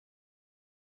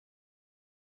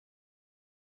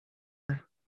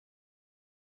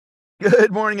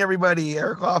Good morning, everybody.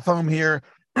 Eric Lofholm here.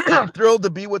 Thrilled to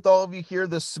be with all of you here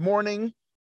this morning.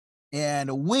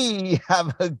 And we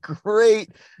have a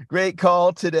great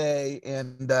call today.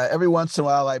 And every once in a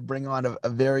while, I bring on a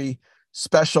very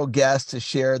special guest to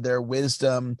share their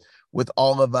wisdom with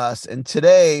all of us. And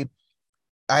today,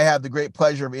 I have the great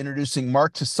pleasure of introducing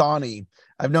Mark Tosoni.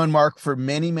 I've known Mark for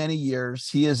many years.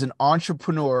 He is an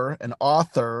entrepreneur, an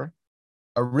author,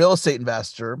 a real estate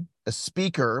investor, a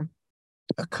speaker,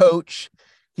 a coach.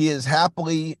 He is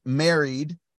happily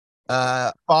married,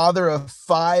 father of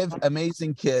 5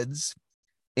 amazing kids.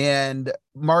 And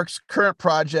Mark's current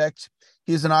project,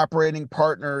 he's an operating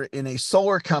partner in a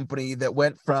solar company that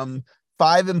went from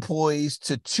 5 employees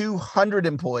to 200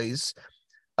 employees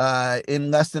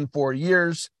in less than 4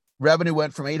 years. Revenue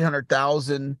went from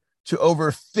 800,000 to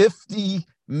over 50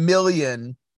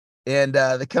 million. And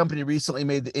the company recently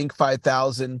made the Inc.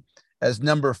 5000 as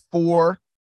number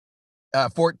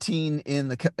 14 in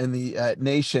the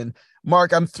nation.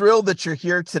 Mark, I'm thrilled that you're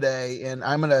here today, and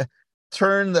I'm going to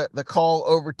turn the call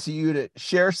over to you to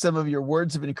share some of your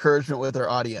words of encouragement with our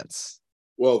audience.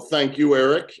 Well, thank you,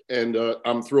 Eric, and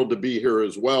I'm thrilled to be here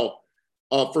as well.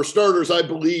 For starters, I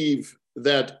believe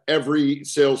that every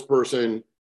salesperson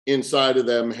inside of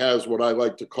them has what I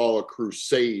like to call a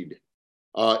crusade.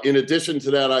 In addition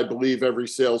to that, I believe every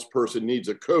salesperson needs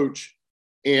a coach.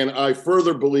 And I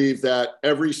further believe that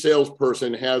every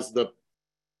salesperson has the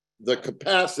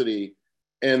capacity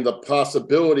and the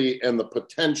possibility and the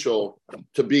potential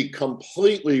to be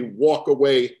completely walk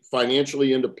away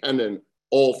financially independent,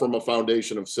 all from a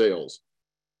foundation of sales.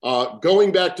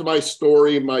 Going back to my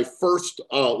story, my first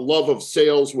love of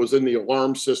sales was in the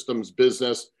alarm systems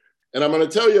business. And I'm going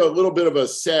to tell you a little bit of a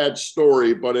sad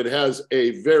story, but it has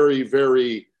a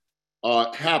very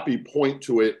happy point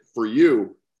to it for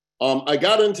you. I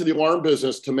got into the alarm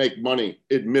business to make money,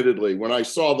 admittedly. When I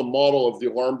saw the model of the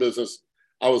alarm business,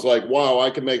 I was like, wow, I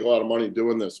can make a lot of money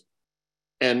doing this.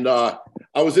 And I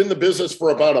was in the business for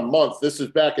about a month. This is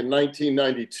back in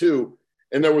 1992.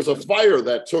 And there was a fire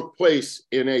that took place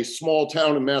in a small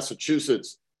town in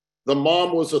Massachusetts. The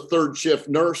mom was a third shift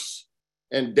nurse,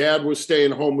 and dad was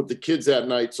staying home with the kids that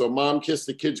night. So mom kissed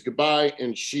the kids goodbye,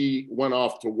 and she went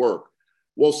off to work.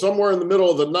 Well, somewhere in the middle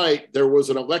of the night, there was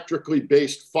an electrically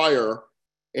based fire.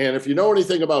 And if you know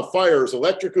anything about fires,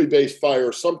 electrically based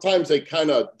fires, sometimes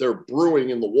they're brewing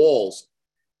in the walls.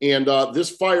 And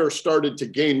this fire started to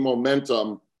gain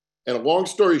momentum. And a long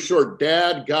story short,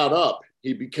 dad got up.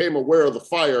 He became aware of the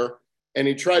fire, and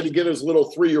he tried to get his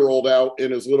little 3-year-old out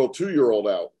and his little 2-year-old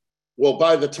out. Well,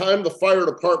 by the time the fire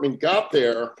department got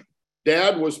there,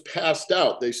 dad was passed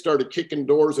out. They started kicking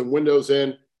doors and windows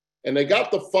in. And they got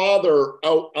the father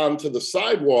out onto the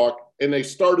sidewalk, and they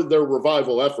started their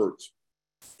revival efforts.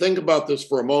 Think about this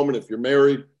for a moment. If you're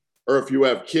married or if you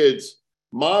have kids,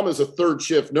 mom is a third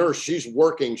shift nurse. She's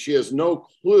working. She has no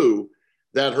clue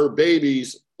that her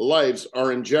baby's lives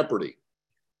are in jeopardy.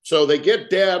 So they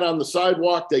get dad on the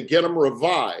sidewalk. They get him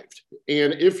revived.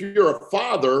 And if you're a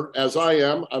father, as I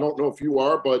am, I don't know if you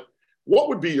are, but what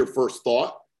would be your first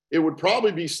thought? It would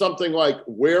probably be something like,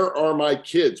 where are my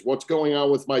kids? What's going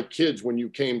on with my kids when you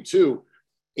came to?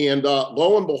 And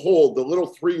lo and behold, the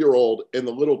little 3-year-old and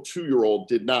the little 2-year-old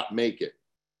did not make it.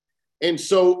 And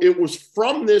so it was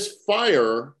from this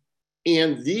fire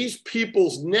and these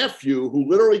people's nephew who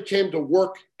literally came to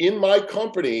work in my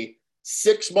company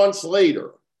 6 months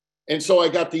later. And so I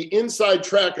got the inside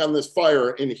track on this fire.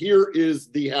 And here is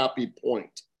the happy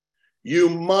point. You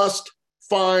must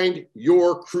find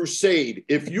your crusade.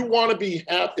 If you want to be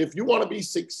happy, if you want to be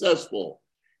successful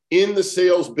in the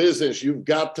sales business, you've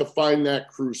got to find that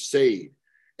crusade.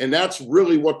 And that's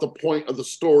really what the point of the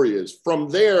story is. From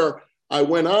there, I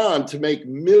went on to make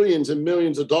millions and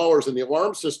millions of dollars in the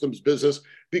alarm systems business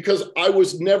because I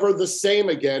was never the same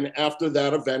again after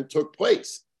that event took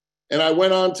place. And I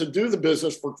went on to do the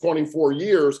business for 24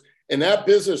 years, and that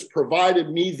business provided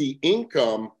me the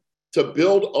income to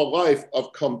build a life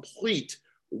of complete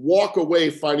walk away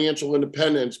financial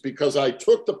independence because I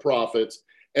took the profits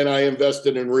and I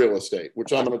invested in real estate,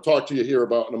 which I'm going to talk to you here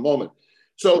about in a moment.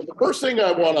 So the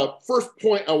first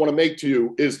point I want to make to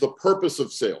you is the purpose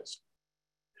of sales.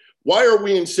 Why are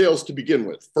we in sales to begin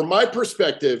with? From my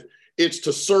perspective, it's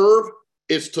to serve,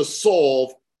 it's to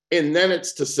solve, and then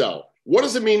it's to sell. What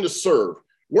does it mean to serve?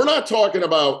 We're not talking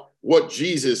about what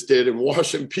Jesus did in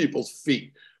washing people's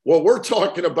feet. What we're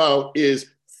talking about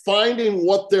is finding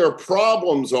what their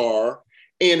problems are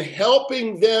and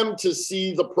helping them to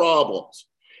see the problems.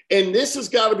 And this has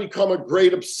got to become a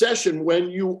great obsession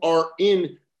when you are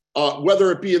in,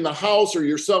 whether it be in the house or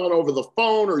you're selling over the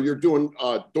phone or you're doing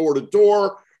door to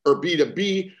door or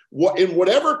B2B, in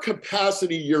whatever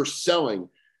capacity you're selling,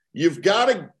 you've got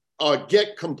to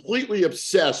get completely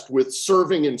obsessed with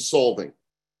serving and solving.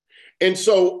 And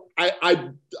so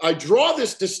I draw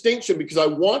this distinction because I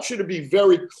want you to be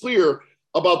very clear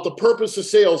about the purpose of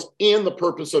sales and the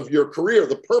purpose of your career.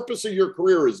 The purpose of your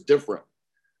career is different.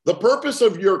 The purpose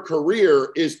of your career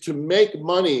is to make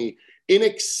money in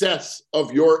excess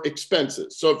of your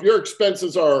expenses. So if your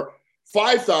expenses are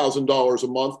 $5,000 a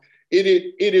month, it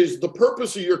is the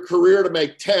purpose of your career to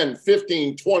make 10,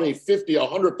 15, 20, 50,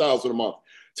 100,000 a month,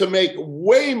 to make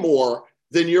way more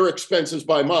than your expenses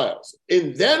by miles.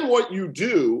 And then what you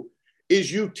do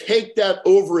is you take that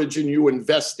overage and you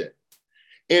invest it.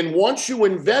 And once you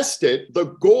invest it, the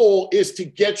goal is to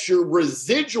get your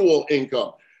residual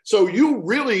income. So you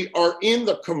really are in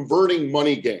the converting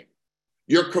money game.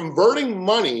 You're converting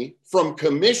money from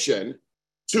commission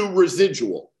to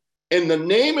residual. And the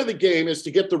name of the game is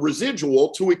to get the residual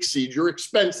to exceed your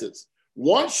expenses.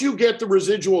 Once you get the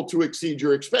residual to exceed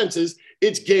your expenses,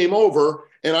 it's game over.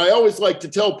 And I always like to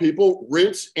tell people,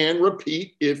 rinse and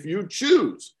repeat if you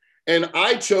choose. And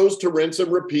I chose to rinse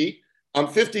and repeat. I'm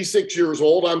 56 years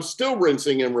old. I'm still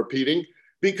rinsing and repeating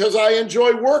because I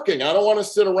enjoy working. I don't want to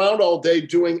sit around all day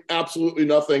doing absolutely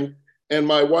nothing. And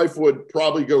my wife would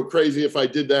probably go crazy if I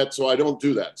did that. So I don't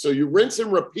do that. So you rinse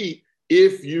and repeat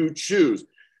if you choose.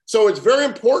 So it's very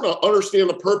important to understand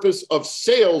the purpose of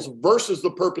sales versus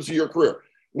the purpose of your career.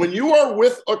 When you are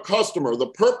with a customer, the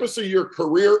purpose of your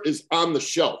career is on the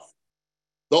shelf.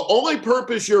 The only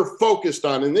purpose you're focused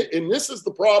on, and this is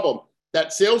the problem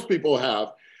that salespeople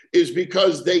have, is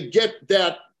because they get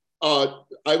that, I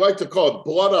like to call it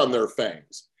blood on their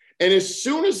fangs. And as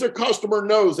soon as the customer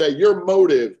knows that your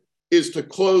motive is to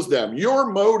close them,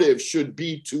 your motive should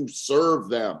be to serve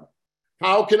them.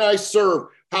 How can I serve?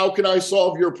 How can I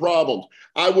solve your problems?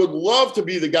 I would love to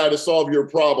be the guy to solve your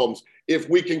problems if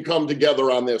we can come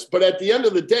together on this. But at the end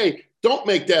of the day, don't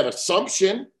make that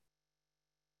assumption.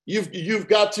 You've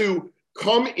got to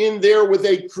come in there with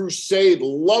a crusade,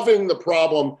 loving the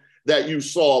problem that you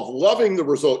solve, loving the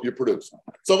result you produce.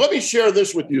 So let me share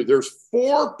this with you. There's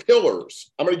 4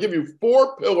 pillars. I'm going to give you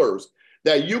 4 pillars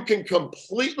that you can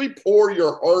completely pour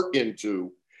your heart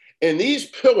into. And these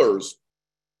pillars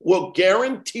will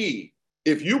guarantee,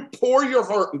 if you pour your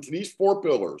heart into these 4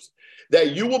 pillars,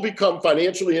 that you will become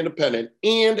financially independent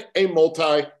and a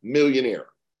multi-millionaire.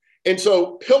 And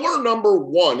so pillar number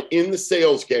 1 in the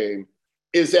sales game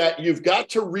is that you've got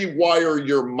to rewire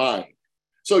your mind.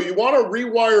 So you want to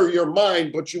rewire your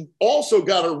mind, but you also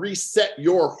got to reset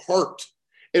your heart.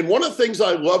 And one of the things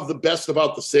I love the best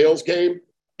about the sales game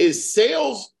is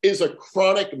sales is a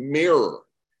chronic mirror.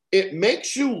 It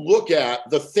makes you look at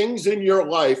the things in your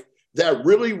life that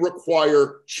really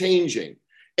require changing.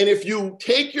 And if you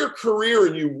take your career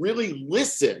and you really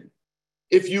listen,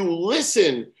 if you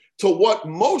listen to what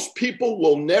most people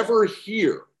will never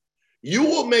hear, you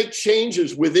will make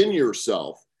changes within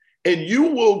yourself. And you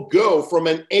will go from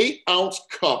an 8-ounce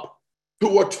cup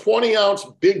to a 20-ounce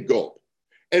big gulp.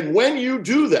 And when you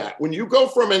do that, when you go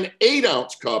from an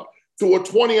 8-ounce cup to a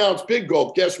 20-ounce big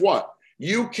gulp, guess what?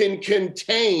 You can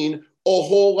contain a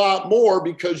whole lot more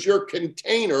because your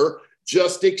container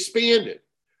just expanded.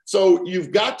 So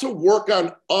you've got to work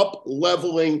on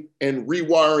up-leveling and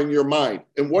rewiring your mind.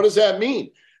 And what does that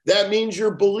mean? That means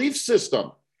your belief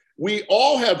system. We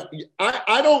all have,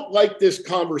 I don't like this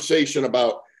conversation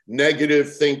about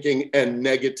negative thinking and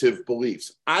negative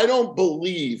beliefs. I don't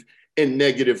believe in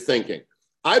negative thinking.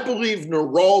 I believe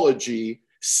neurology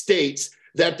states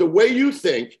that the way you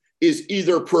think is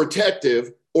either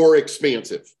protective or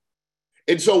expansive.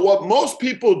 And so what most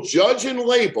people judge and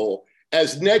label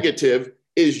as negative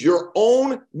is your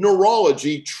own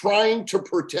neurology trying to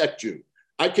protect you.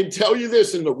 I can tell you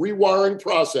this in the rewiring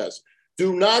process.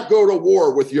 Do not go to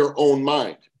war with your own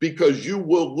mind because you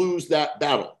will lose that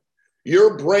battle.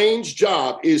 Your brain's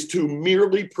job is to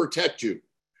merely protect you.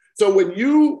 So when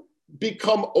you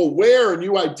become aware and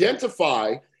you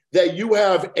identify that you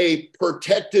have a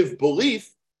protective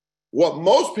belief, what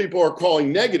most people are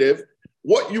calling negative,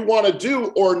 what you want to do,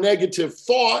 or negative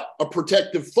thought, a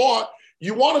protective thought,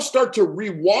 you want to start to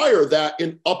rewire that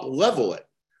and up-level it.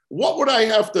 What would I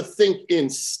have to think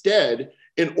instead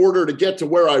in order to get to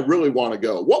where I really want to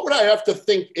go? What would I have to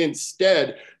think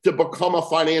instead to become a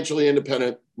financially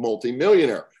independent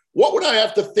multimillionaire? What would I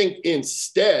have to think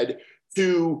instead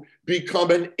to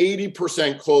become an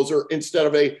 80% closer instead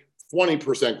of a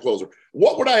 20% closer?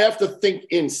 What would I have to think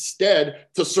instead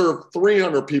to serve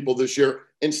 300 people this year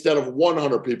instead of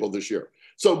 100 people this year?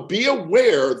 So be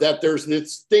aware that there's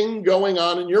this thing going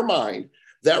on in your mind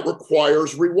that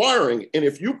requires rewiring. And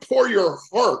if you pour your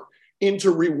heart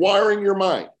into rewiring your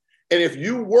mind. And if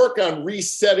you work on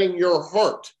resetting your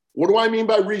heart, what do I mean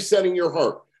by resetting your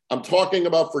heart? I'm talking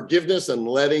about forgiveness and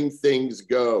letting things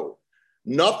go.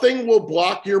 Nothing will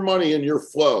block your money and your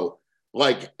flow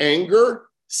like anger,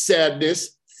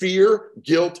 sadness, fear,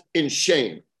 guilt, and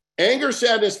shame. Anger,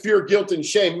 sadness, fear, guilt, and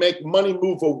shame make money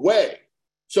move away.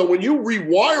 So when you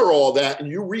rewire all that and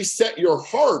you reset your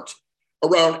heart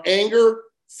around anger,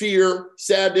 fear,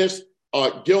 sadness,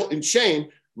 guilt, and shame,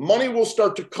 money will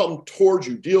start to come towards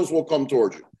you. Deals will come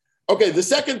towards you. Okay, the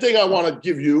second thing I want to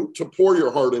give you to pour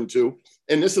your heart into,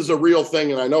 and this is a real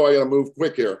thing, and I know I got to move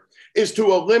quick here, is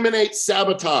to eliminate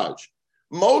sabotage.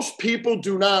 Most people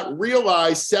do not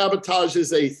realize sabotage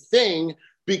is a thing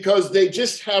because they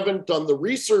just haven't done the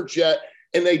research yet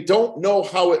and they don't know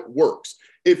how it works.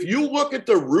 If you look at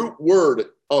the root word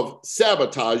of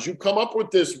sabotage, you come up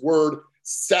with this word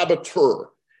saboteur.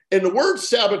 And the word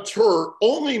saboteur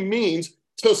only means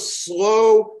to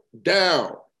slow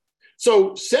down.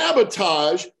 So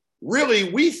sabotage,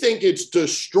 really, we think it's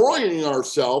destroying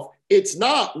ourselves. It's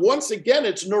not. Once again,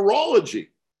 it's neurology.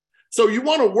 So you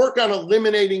want to work on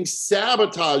eliminating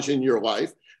sabotage in your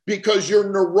life because your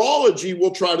neurology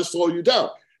will try to slow you down.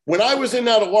 When I was in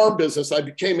that alarm business, I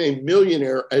became a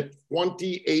millionaire at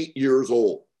 28 years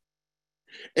old.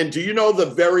 And do you know the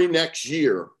very next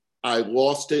year, I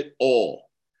lost it all.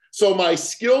 So my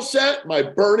skill set, my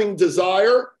burning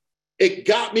desire, it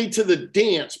got me to the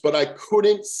dance, but I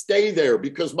couldn't stay there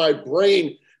because my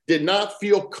brain did not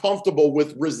feel comfortable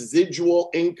with residual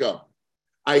income.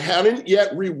 I hadn't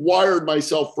yet rewired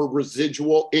myself for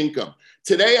residual income.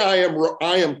 Today,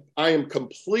 I am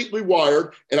completely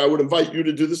wired, and I would invite you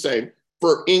to do the same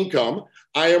for income.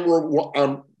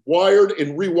 I'm wired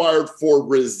and rewired for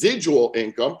residual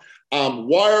income. I'm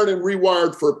wired and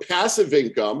rewired for passive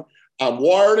income. I'm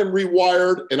wired and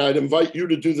rewired, and I'd invite you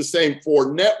to do the same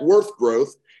for net worth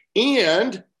growth.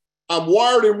 And I'm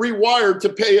wired and rewired to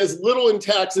pay as little in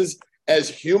taxes as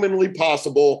humanly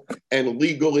possible and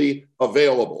legally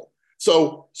available.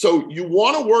 So you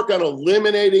want to work on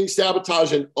eliminating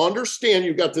sabotage and understand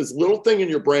you've got this little thing in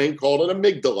your brain called an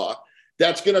amygdala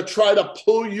that's going to try to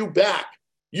pull you back.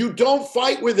 You don't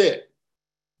fight with it.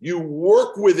 You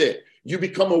work with it. You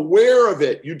become aware of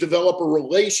it. You develop a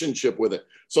relationship with it.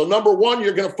 So number one,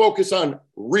 you're going to focus on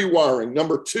rewiring.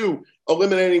 Number two,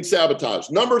 eliminating sabotage.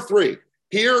 Number three,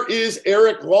 here is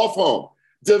Eric Lofholm.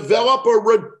 Develop a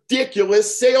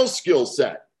ridiculous sales skill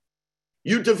set.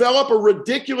 You develop a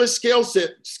ridiculous skill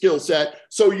set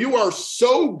so you are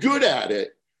so good at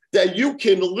it that you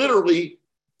can literally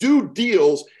do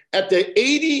deals at the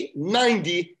 80,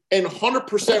 90, and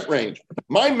 100% range.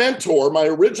 My mentor, my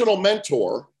original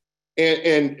mentor,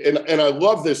 and I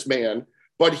love this man,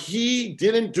 but he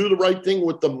didn't do the right thing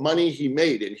with the money he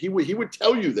made. And he would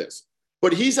tell you this,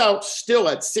 but he's out still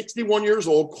at 61 years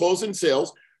old, closing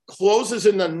sales, closes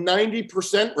in the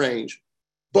 90% range.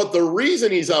 But the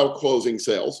reason he's out closing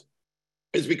sales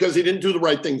is because he didn't do the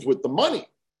right things with the money.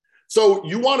 So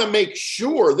you want to make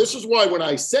sure, this is why when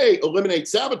I say eliminate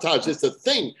sabotage, it's a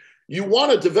thing. You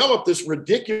want to develop this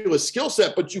ridiculous skill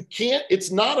set, but you can't, it's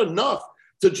not enough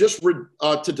to just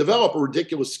to develop a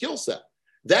ridiculous skill set.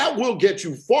 That will get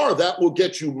you far, that will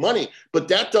get you money, but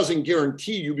that doesn't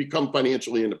guarantee you become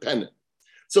financially independent.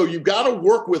 So you got to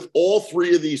work with all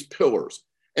three of these pillars.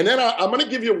 And then I'm going to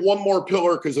give you one more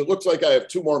pillar because it looks like I have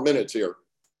 2 more minutes here.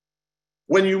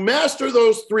 When you master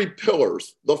those 3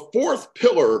 pillars, the 4th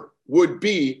pillar would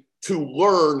be to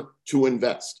learn to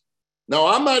invest. Now,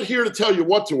 I'm not here to tell you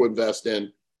what to invest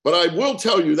in, but I will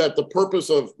tell you that the purpose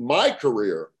of my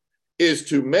career is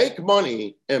to make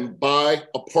money and buy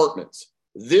apartments.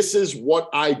 This is what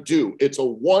I do. It's a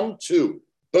 1-2,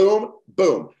 boom,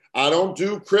 boom. I don't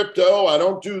do crypto. I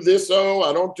don't do this.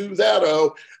 I don't do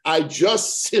that. I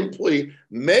just simply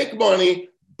make money,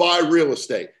 buy real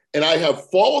estate. And I have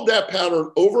followed that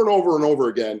pattern over and over and over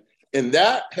again. And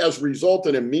that has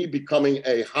resulted in me becoming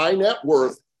a high net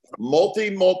worth, multi,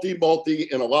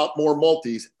 and a lot more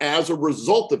multis as a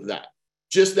result of that.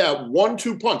 Just that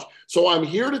 1-2 punch. So I'm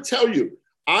here to tell you,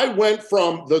 I went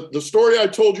from the story I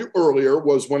told you earlier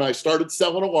was when I started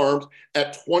selling alarms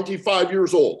at 25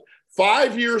 years old.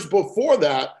 5 years before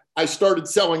that, I started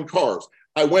selling cars.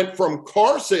 I went from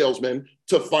car salesman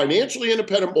to financially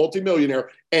independent multimillionaire,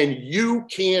 and you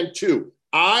can too.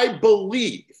 I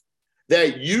believe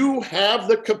that you have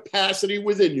the capacity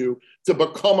within you to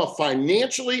become a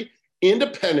financially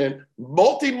independent,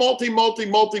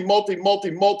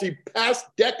 past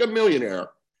deca millionaire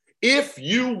if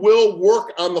you will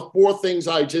work on the 4 things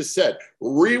I just said.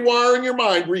 Rewiring your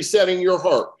mind, resetting your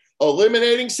heart,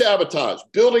 eliminating sabotage,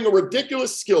 building a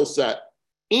ridiculous skill set,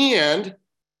 and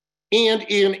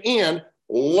and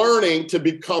learning to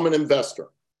become an investor.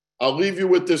 I'll leave you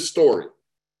with this story.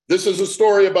 This is a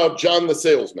story about John the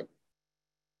salesman.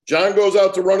 John goes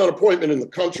out to run an appointment in the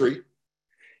country,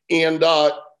 and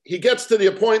he gets to the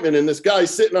appointment, and this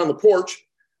guy's sitting on the porch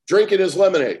drinking his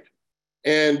lemonade.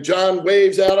 And John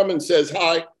waves at him and says,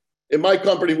 hi. In my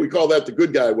company, we call that the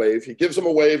good guy wave. He gives him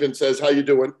a wave and says, how you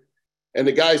doing? And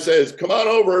the guy says, come on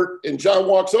over. And John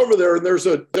walks over there, and there's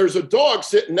a dog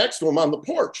sitting next to him on the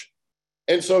porch.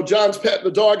 And so John's petting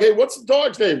the dog. Hey, what's the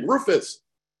dog's name? Rufus.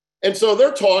 And so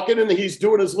they're talking, and he's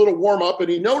doing his little warm up, and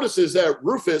he notices that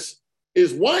Rufus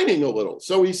is whining a little.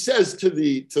 So he says to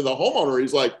the homeowner,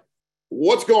 he's like,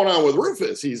 what's going on with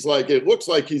Rufus? He's like, it looks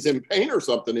like he's in pain or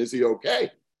something. Is he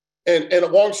okay? And a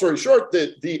long story short,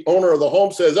 the owner of the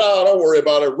home says, oh, don't worry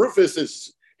about it.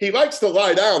 Rufus he likes to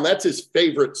lie down. That's his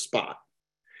favorite spot.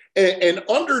 And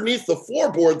underneath the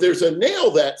floorboard, there's a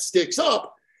nail that sticks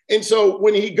up. And so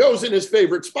when he goes in his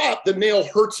favorite spot, the nail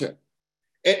hurts him.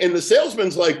 And the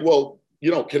salesman's like, well,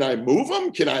 can I move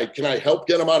him? Can I help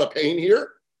get him out of pain here?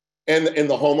 And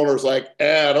the homeowner's like,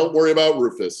 don't worry about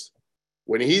Rufus.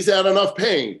 When he's had enough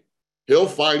pain, he'll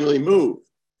finally move.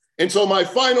 And so my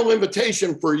final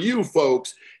invitation for you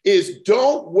folks is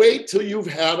don't wait till you've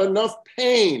had enough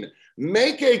pain.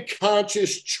 Make a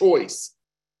conscious choice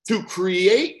to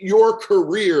create your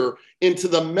career into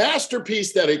the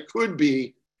masterpiece that it could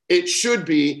be, it should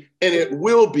be, and it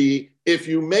will be if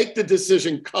you make the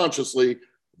decision consciously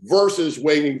versus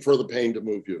waiting for the pain to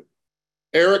move you.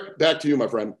 Eric, back to you, my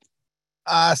friend.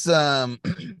 Awesome.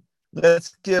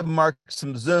 Let's give Mark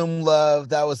some Zoom love.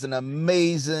 That was an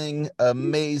amazing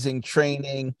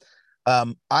training.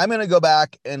 I'm going to go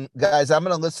back and guys, I'm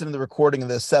going to listen to the recording of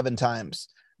this 7 times.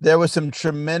 There was some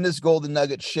tremendous golden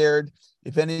nuggets shared.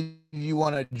 If any of you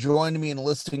want to join me in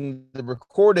listening to the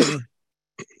recording,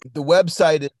 the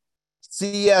website is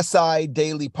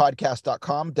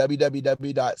csidailypodcast.com,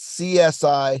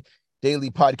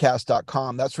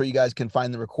 www.csidailypodcast.com. That's where you guys can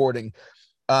find the recording.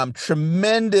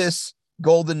 Tremendous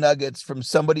golden nuggets from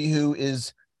somebody who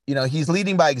is, he's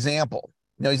leading by example.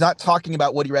 He's not talking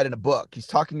about what he read in a book. He's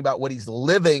talking about what he's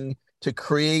living to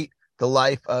create the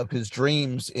life of his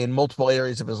dreams in multiple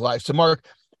areas of his life. So Mark,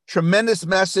 tremendous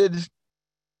message.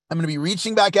 I'm going to be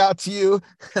reaching back out to you,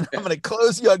 and I'm going to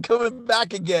close you on coming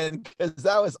back again because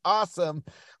that was awesome.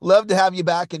 Love to have you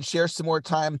back and share some more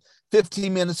time.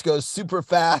 15 minutes goes super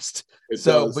fast.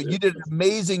 But you did an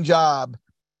amazing job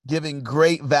giving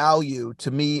great value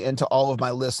to me and to all of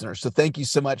my listeners. So thank you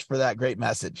so much for that great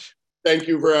message. Thank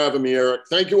you for having me, Eric.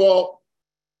 Thank you all.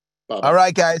 Bye-bye. All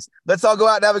right, guys, let's all go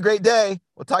out and have a great day.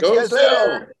 We'll talk to you guys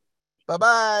later.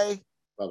 Bye-bye.